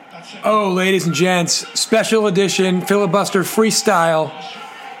Oh, ladies and gents, special edition filibuster freestyle.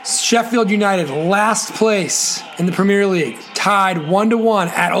 Sheffield United last place in the Premier League, tied 1-1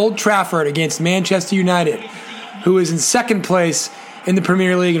 at Old Trafford against Manchester United, who is in second place in the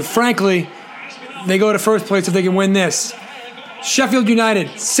Premier League. And frankly, they go to first place if they can win this. Sheffield United,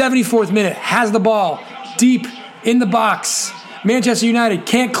 74th minute, has the ball deep in the box. Manchester United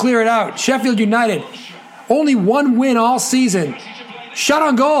can't clear it out. Sheffield United, only one win all season. Shot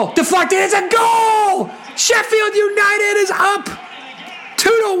on goal. Deflected. It's a goal! Sheffield United is up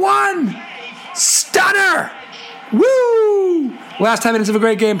 2-1. Stunner. Woo! Last 10 minutes of a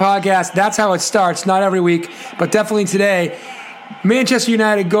great game podcast. That's how it starts. Not every week, but definitely today. Manchester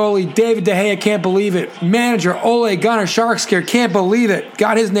United goalie David De Gea can't believe it. Manager Ole Gunnar Solskjaer can't believe it.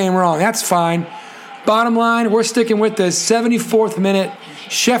 Got his name wrong. That's fine. Bottom line, we're sticking with this. 74th minute.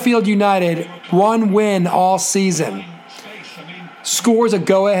 Sheffield United, one win all season. Scores a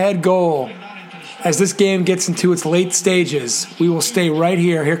go-ahead goal. As this game gets into its late stages, we will stay right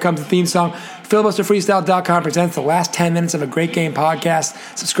here. Here comes the theme song. FilibusterFreestyle.com presents the last 10 minutes of a great game podcast.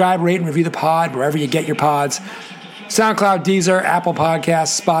 Subscribe, rate, and review the pod wherever you get your pods. SoundCloud, Deezer, Apple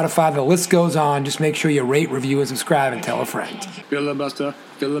Podcasts, Spotify, the list goes on. Just make sure you rate, review, and subscribe, and tell a friend. Filibuster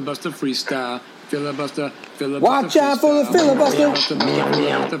freestyle. Filibuster. Watch out for the filibuster.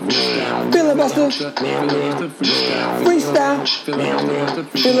 Filibuster. Freestyle.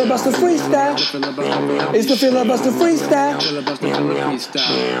 Filibuster freestyle. It's the filibuster freestyle.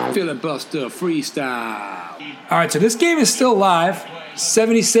 Filibuster freestyle. All right, so this game is still live.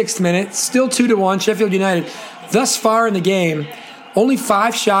 76th minute, still 2-1, Sheffield United. Thus far in the game, only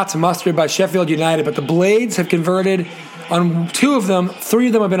 5 shots mustered by Sheffield United, but the Blades have converted on 2 of them. 3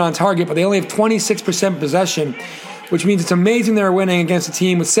 of them have been on target, but they only have 26% possession, which means it's amazing they're winning against a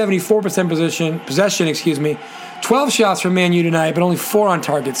team with 74% possession. 12 shots from Man U tonight, but only 4 on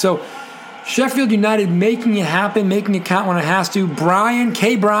target. So Sheffield United making it happen, making it count when it has to.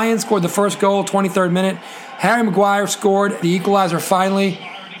 Kay Bryan scored the first goal, 23rd minute. Harry Maguire scored the equalizer finally.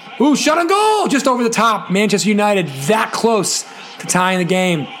 Ooh, shot on goal! Just over the top. Manchester United that close to tying the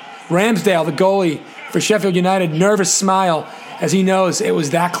game. Ramsdale, the goalie for Sheffield United, nervous smile as he knows it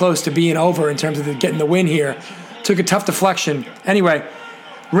was that close to being over in terms of getting the win here. Took a tough deflection. Anyway,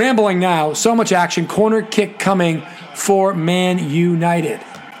 rambling now. So much action. Corner kick coming for Man United.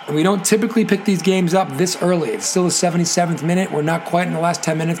 And we don't typically pick these games up this early. It's still the 77th minute. We're not quite in the last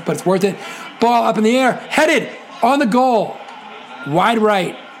 10 minutes, but it's worth it. Ball up in the air. Headed on the goal. Wide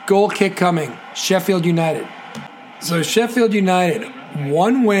right. Goal kick coming. Sheffield United. So Sheffield United,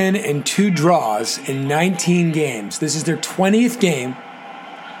 1 win and 2 draws in 19 games. This is their 20th game.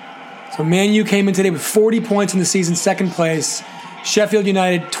 So Man U came in today with 40 points in the season, second place. Sheffield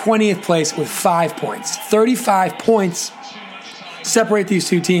United, 20th place with 5 points. 35 points separate these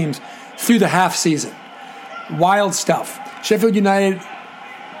two teams through the half season. Wild stuff. Sheffield United,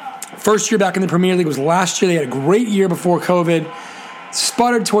 first year back in the Premier League was last year. They had a great year before COVID.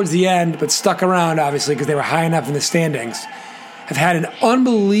 Sputtered towards the end, but stuck around, obviously, because they were high enough in the standings. Have had an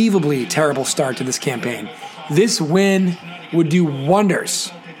unbelievably terrible start to this campaign. This win would do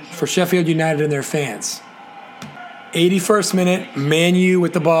wonders for Sheffield United and their fans. 81st minute, Man U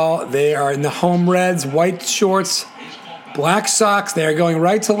with the ball. They are in the home reds, white shorts, black socks. They are going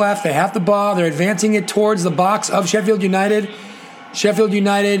right to left. They have the ball. They're advancing it towards the box of Sheffield United. Sheffield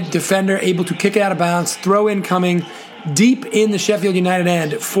United defender able to kick it out of bounds. Throw in coming deep in the Sheffield United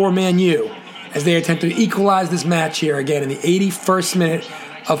end for Man U as they attempt to equalize this match here again in the 81st minute,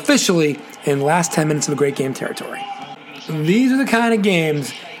 officially in the last 10 minutes of the great game territory. These are the kind of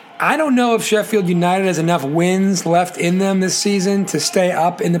games, I don't know if Sheffield United has enough wins left in them this season to stay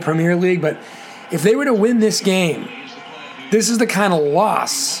up in the Premier League, but if they were to win this game, this is the kind of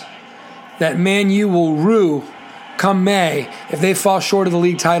loss that Man U will rue come May if they fall short of the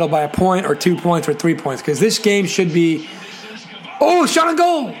league title by a point or 2 points or 3 points, because this game should be, shot on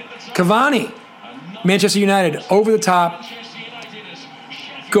goal. Cavani, Manchester United, over the top.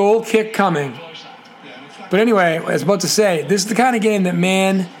 Goal kick coming. But anyway, I was about to say, this is the kind of game that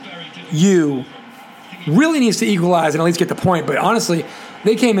Man U really needs to equalize and at least get the point. But honestly,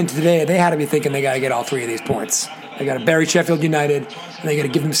 they came in today, they had to be thinking they got to get all 3 of these points. They got to bury Sheffield United, and they got to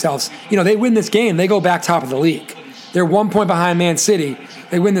give themselves, they win this game, they go back top of the league. They're 1 point behind Man City.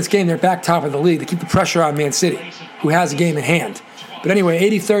 They win this game, they're back top of the league. They keep the pressure on Man City, who has a game in hand. But anyway,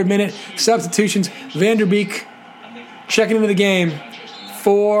 83rd minute, substitutions. Van der Beek checking into the game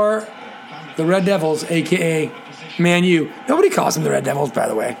for the Red Devils, a.k.a. Man U. Nobody calls them the Red Devils, by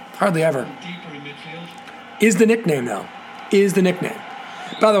the way. Hardly ever. Is the nickname, though. Is the nickname.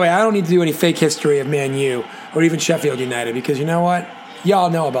 By the way, I don't need to do any fake history of Man U or even Sheffield United because you know what? Y'all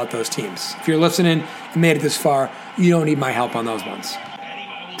know about those teams. If you're listening and made it this far, you don't need my help on those ones.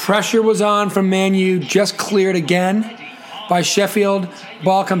 Pressure was on from Man U, just cleared again by Sheffield.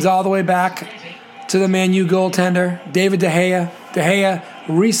 Ball comes all the way back to the Man U goaltender, David De Gea. De Gea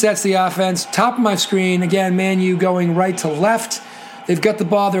resets the offense. Top of my screen, again, Man U going right to left. They've got the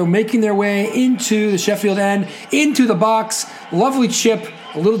ball. They're making their way into the Sheffield end, into the box. Lovely chip,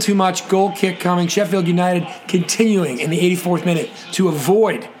 a little too much. Goal kick coming. Sheffield United continuing in the 84th minute to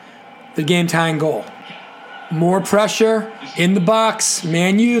avoid the game-tying goal. More pressure in the box.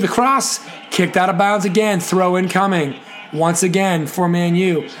 Man U, the cross, kicked out of bounds again. Throw in coming once again for Man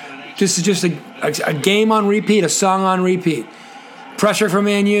U. This is just a game on repeat, a song on repeat. Pressure from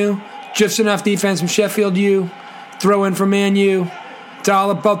Man U, just enough defense from Sheffield U. Throw in from Man U. It's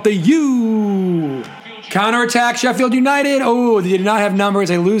all about the U. Counterattack, Sheffield United. Oh, they did not have numbers.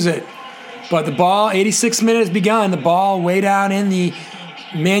 They lose it. But the ball, 86 minutes begun. The ball way down in the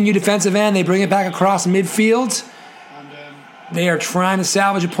Man U defensive end. They bring it back across midfield. They are trying to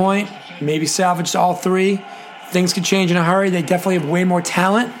salvage a point. Maybe salvage all three. Things could change in a hurry. They definitely have way more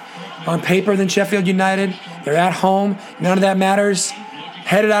talent on paper than Sheffield United. They're at home. None of that matters.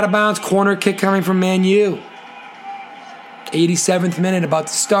 Headed out of bounds. Corner kick coming from Man U. 87th minute about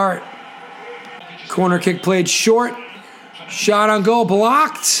to start. Corner kick played short. Shot on goal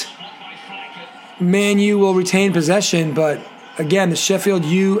blocked. Man U will retain possession, but again, the Sheffield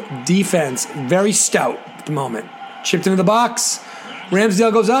U defense, very stout at the moment. Chipped into the box.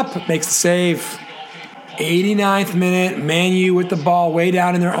 Ramsdale goes up, makes the save. 89th minute, Man U with the ball way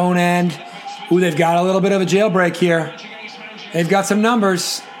down in their own end. Ooh, they've got a little bit of a jailbreak here. They've got some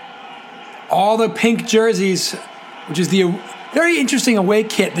numbers. All the pink jerseys, which is the very interesting away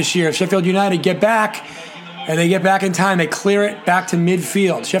kit this year. Sheffield United get back, and they get back in time. They clear it back to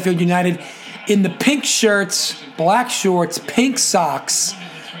midfield. Sheffield United in the pink shirts, black shorts, pink socks.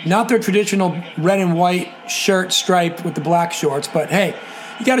 Not their traditional red and white shirt stripe with the black shorts, but hey,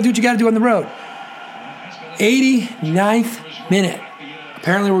 you got to do what you got to do on the road. 89th minute.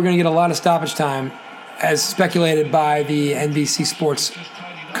 Apparently we're going to get a lot of stoppage time, as speculated by the NBC Sports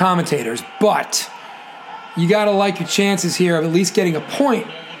commentators. But you got to like your chances here of at least getting a point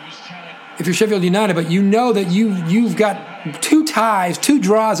if you're Sheffield United. But you know that you've got 2 ties, 2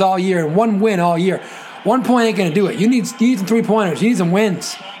 draws all year, and 1 win all year. 1 point ain't going to do it. You need some 3-pointers. You need some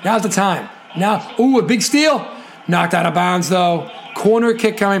wins. Now's the time. Now, ooh, a big steal. Knocked out of bounds, though. Corner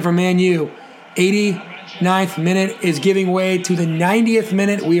kick coming from Man U. 89th minute is giving way to the 90th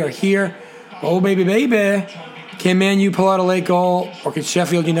minute. We are here. Oh, baby, baby. Can Man U pull out a late goal, or can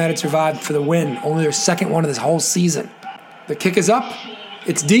Sheffield United survive for the win? Only their second one of this whole season. The kick is up.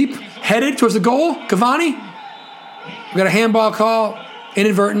 It's deep. Headed towards the goal. Cavani. We got a handball call.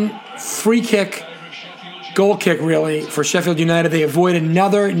 Inadvertent. Free kick. Goal kick, really, for Sheffield United. They avoid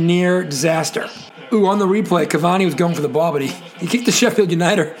another near disaster. Ooh, on the replay, Cavani was going for the ball, but he kicked the Sheffield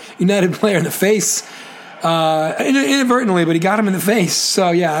United player in the face inadvertently, but he got him in the face.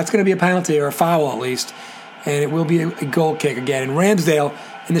 So, yeah, that's going to be a penalty, or a foul at least. And it will be a goal kick again. And Ramsdale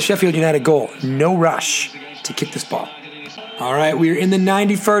in the Sheffield United goal. No rush to kick this ball. All right, we're in the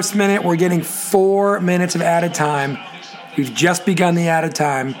 91st minute. We're getting 4 minutes of added time. We've just begun the added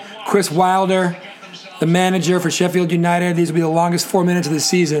time. Chris Wilder, the manager for Sheffield United, these will be the longest 4 minutes of the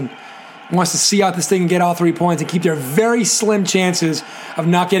season, wants to see out this thing and get all 3 points and keep their very slim chances of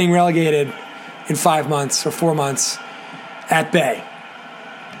not getting relegated in 5 months or 4 months at bay.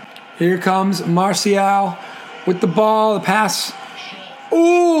 Here comes Martial with the ball, the pass.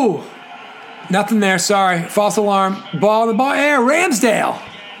 Ooh! Nothing there, sorry. False alarm. Ball in the ball. Air. Ramsdale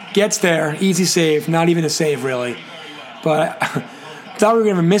gets there. Easy save. Not even a save, really. But I thought we were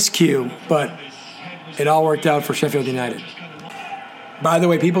going to have a miscue, but it all worked out for Sheffield United. By the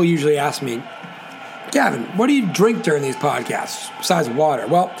way, people usually ask me, Gavin, what do you drink during these podcasts besides water?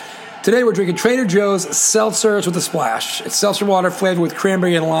 Well, today we're drinking Trader Joe's Seltzers with a Splash. It's seltzer water flavored with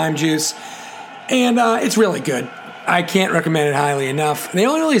cranberry and lime juice, and it's really good. I can't recommend it highly enough. They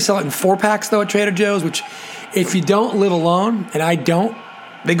only really sell it in 4-packs, though, at Trader Joe's, which if you don't live alone, and I don't,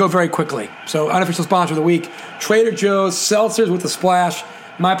 they go very quickly. So, unofficial sponsor of the week, Trader Joe's Seltzers with a Splash,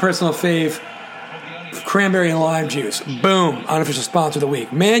 my personal fave, cranberry and lime juice. Boom, unofficial sponsor of the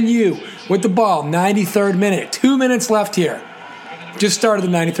week. Man U with the ball, 93rd minute. 2 minutes left here. Just started the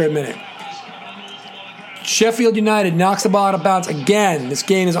 93rd minute. Sheffield United knocks the ball out of bounds again. This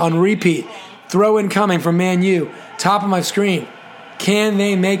game is on repeat. Throw in coming from Man U. Top of my screen. Can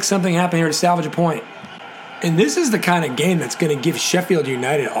they make something happen here to salvage a point? And this is the kind of game that's going to give Sheffield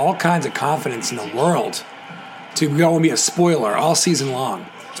United all kinds of confidence in the world to go and be a spoiler all season long,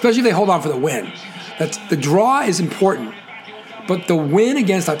 especially if they hold on for the win. The draw is important, But the win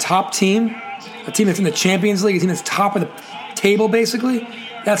against a top team, a team that's in the Champions League, a team that's top of the table basically,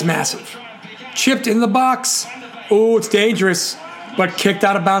 that's massive. Chipped in the box. Oh, it's dangerous. But kicked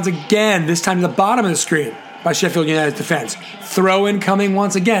out of bounds again, this time to the bottom of the screen by Sheffield United's defense. Throw in coming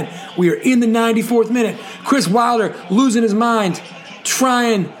once again. We are in the 94th minute. Chris Wilder losing his mind,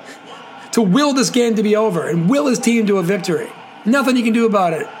 trying to will this game to be over and will his team to a victory. Nothing you can do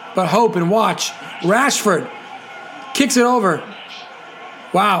about it but hope and watch. Rashford kicks it over.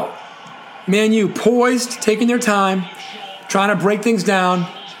 Wow. Man U poised, taking their time, trying to break things down.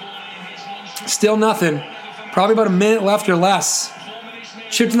 Still nothing. Probably about a minute left or less.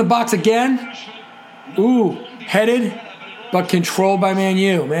 Chipped in the box again. Ooh, headed, but controlled by Man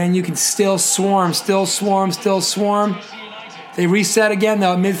U. Man U can still swarm. They reset again,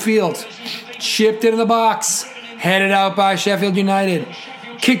 though, at midfield. Chipped into the box. Headed out by Sheffield United.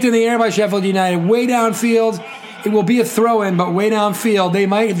 Kicked in the air by Sheffield United. Way downfield. It will be a throw-in, but way downfield. They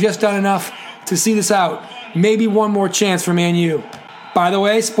might have just done enough to see this out. Maybe one more chance for Man U. By the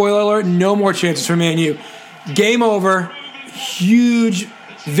way, spoiler alert, no more chances for Man U. Game over. Huge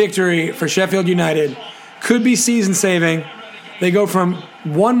victory for Sheffield United. Could be season-saving. They go from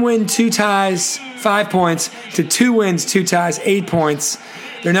 1 win, 2 ties, 5 points, to 2 wins, 2 ties, 8 points.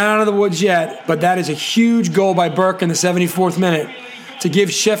 They're not out of the woods yet, but that is a huge goal by Burke in the 74th minute to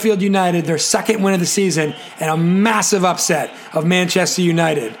give Sheffield United their second win of the season and a massive upset of Manchester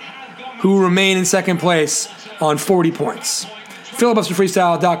United, who remain in second place on 40 points.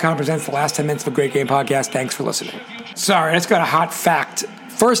 FilibusterFreestyle.com presents the last 10 minutes of a Great Game podcast. Thanks for listening. Sorry, that's got a hot fact.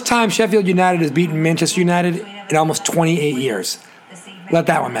 First time Sheffield United has beaten Manchester United in almost 28 years. Let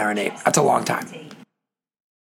that one marinate. That's a long time.